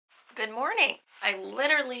Good morning. I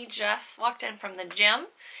literally just walked in from the gym.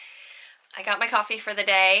 I got my coffee for the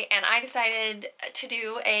day and I decided to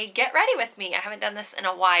do a get ready with me. I haven't done this in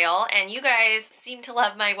a while and you guys seem to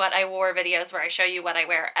love my what I wore videos where I show you what I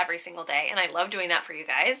wear every single day, and I love doing that for you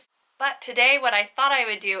guys. But today what I thought I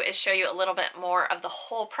would do is show you a little bit more of the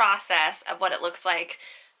whole process of what it looks like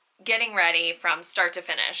getting ready from start to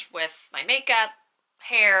finish with my makeup,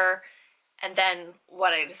 hair, and then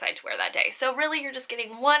what I decide to wear that day. So really you're just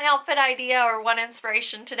getting one outfit idea or one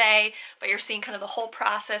inspiration today, but you're seeing kind of the whole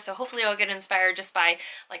process. So hopefully you'll get inspired just by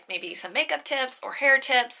like maybe some makeup tips or hair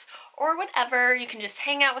tips or whatever. You can just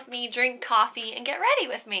hang out with me, drink coffee, and get ready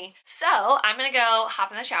with me. So I'm gonna go hop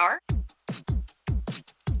in the shower.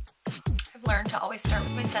 I've learned to always start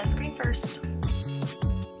with my sunscreen first.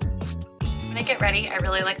 When I get ready, I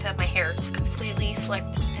really like to have my hair completely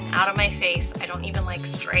slicked and out of my face. I don't even like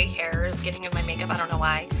stray hairs getting in my makeup. I don't know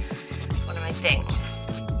why. It's one of my things.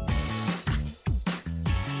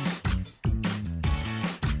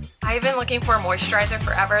 I've been looking for a moisturizer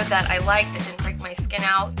forever that I like that didn't break my skin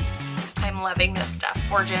out. I'm loving this stuff.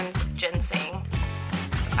 Orgins GinZing.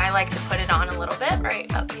 I like to put it on a little bit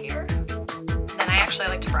right up here. Then I actually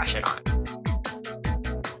like to brush it on.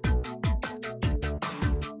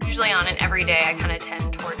 Usually on an everyday, I kind of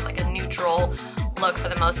tend towards like a neutral look for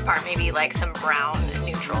the most part, maybe like some brown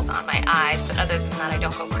neutrals on my eyes, but other than that I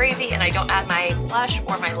don't go crazy and I don't add my blush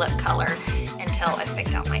or my lip color until I've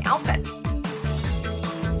picked out my outfit.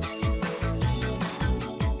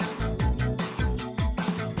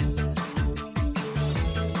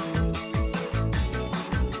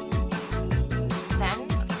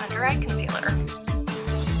 Then under eye concealer.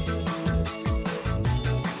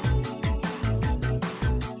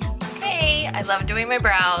 I love doing my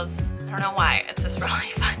brows. I don't know why, it's just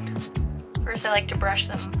really fun. First I like to brush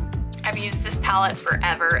them. I've used this palette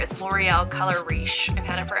forever. It's L'Oreal Color Riche. I've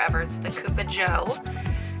had it forever. It's the Cupa Joe.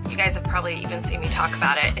 You guys have probably even seen me talk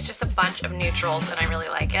about it. It's just a bunch of neutrals and I really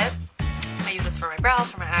like it. I use this for my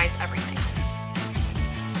brows, for my eyes, everything.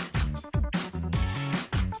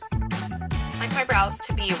 I like my brows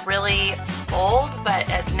to be really bold but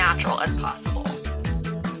as natural as possible.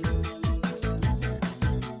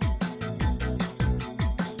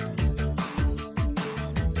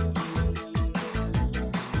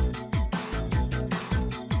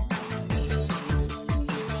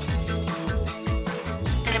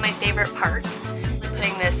 Favorite part,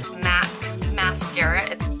 putting this MAC mascara.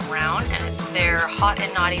 It's brown and it's their Hot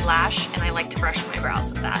and Naughty Lash, and I like to brush my brows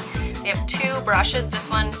with that. They have two brushes, this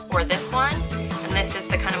one or this one, and this is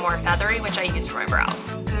the kind of more feathery, which I use for my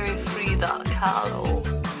brows. Very Frida Kahlo.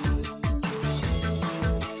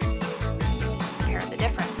 Here are the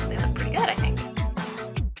difference. They look pretty good, I think.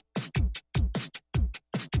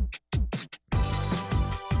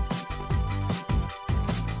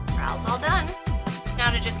 Brows all done. Now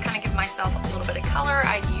to just kind of give myself a little bit of color,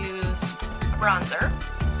 I use a bronzer.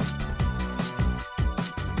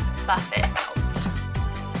 Buff it out.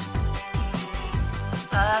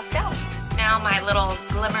 Buffed out. Now my little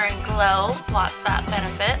glimmer and glow WhatsApp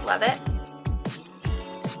benefit. Love it.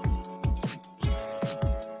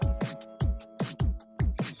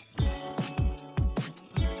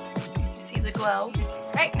 See the glow?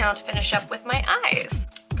 Right, now to finish up with my eyes.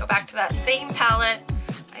 Go back to that same palette.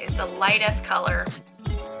 I use the lightest color.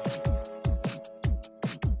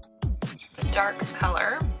 Dark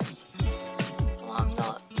color along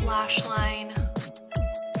the lash line,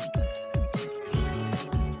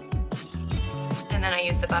 and then I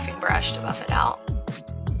use the buffing brush to buff it out.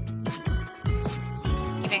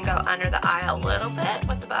 Even go under the eye a little bit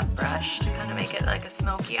with the buff brush to kind of make it like a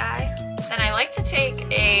smoky eye. Then I like to take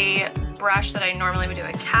a brush that I normally would do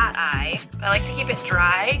a cat eye, but I like to keep it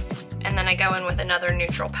dry, and then I go in with another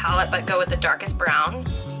neutral palette but go with the darkest brown,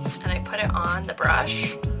 and I put it on the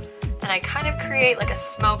brush. And I kind of create like a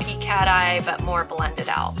smoky cat eye, but more blended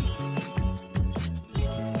out.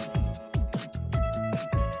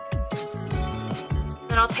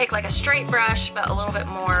 Then I'll take like a straight brush, but a little bit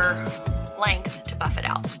more length to buff it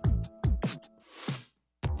out.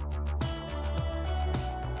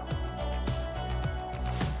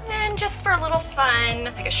 And then just for a little fun,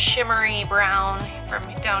 like a shimmery brown from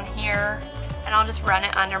down here, and I'll just run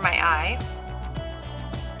it under my eye.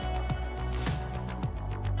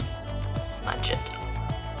 Smudge it.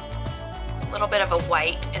 A little bit of a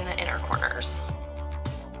white in the inner corners.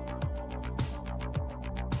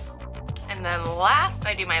 And then last,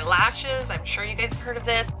 I do my lashes. I'm sure you guys have heard of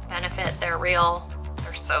this. Benefit, they're real.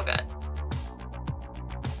 They're so good.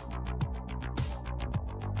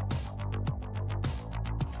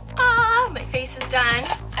 my face is done.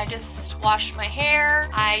 I just washed my hair.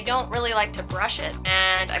 I don't really like to brush it,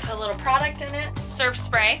 and I put a little product in it. Surf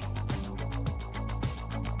spray.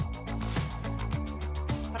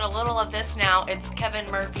 Put a little of this now. It's Kevin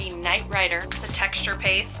Murphy Night Rider. It's a texture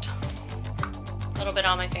paste. A little bit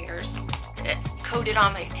on my fingers. It coated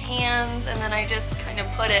on my hands, and then I just kind of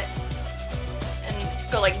put it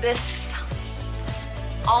and go like this.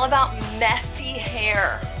 All about messy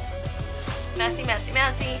hair. Messy, messy,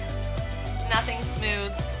 messy. Nothing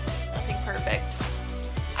smooth, nothing perfect.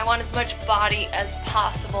 I want as much body as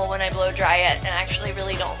possible when I blow dry it, and I actually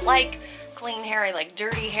really don't like clean hair. I like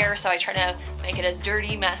dirty hair, so I try to make it as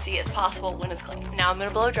dirty, messy as possible when it's clean. Now I'm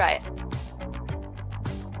gonna blow dry it.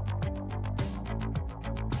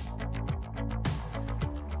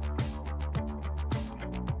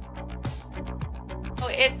 Oh,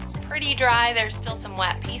 it's pretty dry. There's still some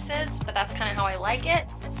wet pieces, but that's kind of how I like it.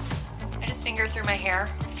 I just finger through my hair.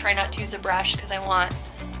 Try not to use a brush because I want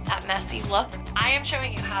that messy look. I am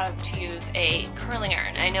showing you how to use a curling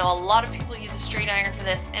iron. I know a lot of people use a straight iron for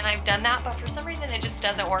this, and I've done that, but for some reason it just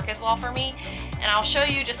doesn't work as well for me. And I'll show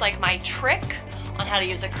you just like my trick on how to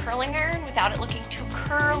use a curling iron without it looking too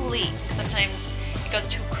curly. Sometimes it goes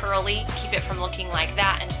too curly. Keep it from looking like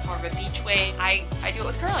that and just more of a beach wave. I do it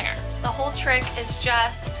with curling iron. The whole trick is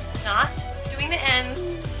just not doing the ends,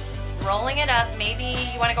 rolling it up. Maybe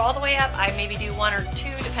you want to go all the way up. I maybe do one or two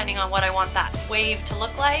depending on what I want that wave to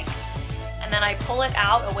look like. And then I pull it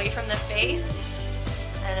out away from the face,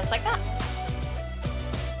 and it's like that.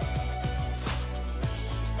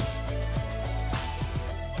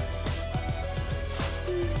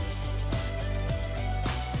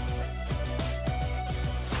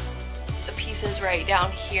 The pieces right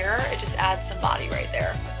down here, it just adds some body right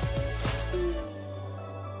there.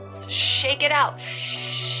 So shake it out.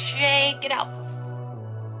 Shake it out.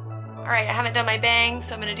 All right, I haven't done my bangs,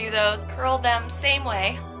 so I'm gonna do those. Curl them same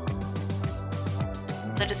way.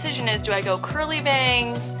 The decision is, do I go curly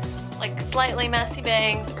bangs, like slightly messy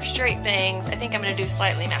bangs, or straight bangs? I think I'm gonna do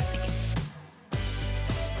slightly messy.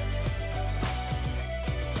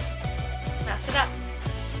 Mess it up.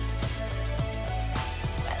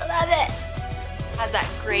 I love it. Has that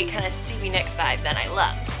great kind of Stevie Nicks vibe that I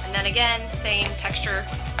love. And then again, same texture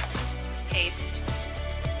paste.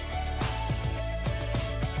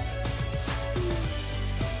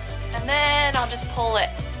 And then I'll just pull it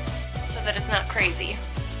so that it's not crazy.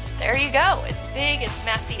 There you go. It's big, it's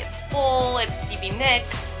messy, it's full, it's Stevie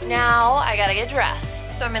Nicks. Now I gotta get dressed.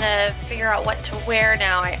 So I'm gonna figure out what to wear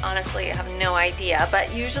now. I honestly have no idea,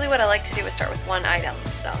 but usually what I like to do is start with one item.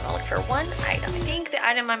 So I'm gonna look for one item. I think the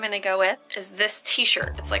item I'm gonna go with is this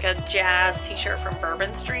t-shirt. It's like a jazz t-shirt from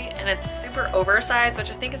Bourbon Street, and it's super oversized,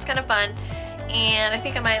 which I think is kind of fun. And I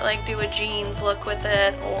think I might like do a jeans look with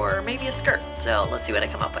it, or maybe a skirt. So let's see what I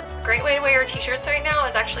come up with. A great way to wear t-shirts right now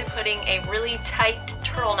is actually putting a really tight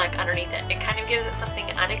turtleneck underneath it. It kind of gives it something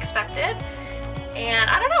unexpected. And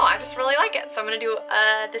I don't know, I just really like it. So I'm gonna do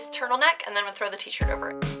this turtleneck, and then I'm gonna throw the t-shirt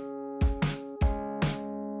over it.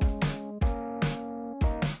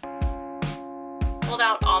 Pulled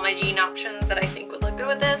out all my jean options that I think would look good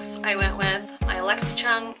with this. I went with my Alexa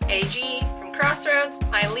Chung AG from Crossroads,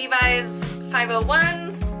 my Levi's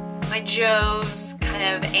 501s, my Joe's kind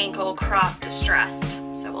of ankle crop distressed.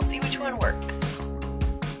 So we'll see which one works.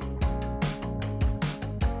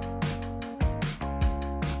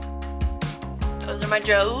 Those are my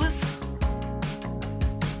Joe's.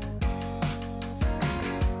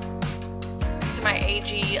 These are my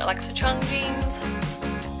AG Alexa Chung jeans.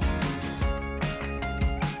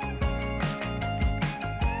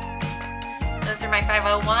 Those are my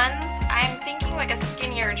 501s. I'm thinking like a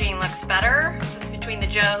skinnier jean looks better. It's between the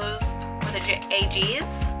Joe's or the AGs.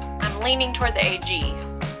 I'm leaning toward the AG.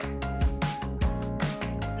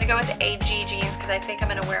 I'm gonna go with the AG jeans because I think I'm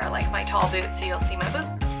gonna wear like my tall boots, so you'll see my boots.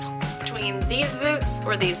 Between these boots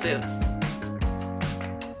or these boots.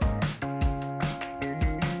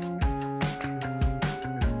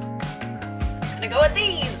 I'm gonna go with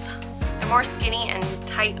these. They're more skinny and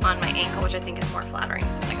tight on my ankle, which I think is more flattering, so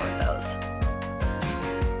I'm gonna go with those.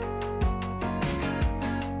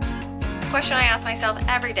 The question I ask myself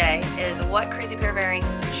every day is, what crazy pair of earrings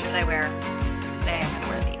should I wear? Today I'm gonna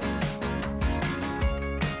wear these.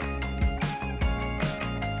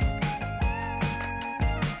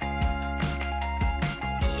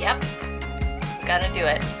 Yep, gotta do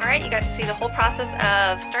it. All right, you got to see the whole process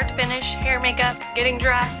of start to finish, hair, makeup, getting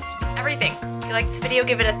dressed, everything. If you like this video,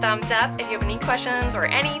 give it a thumbs up. If you have any questions or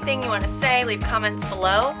anything you want to say, leave comments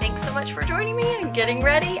below. Thanks so much for joining me and getting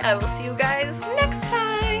ready. I will see you guys next time.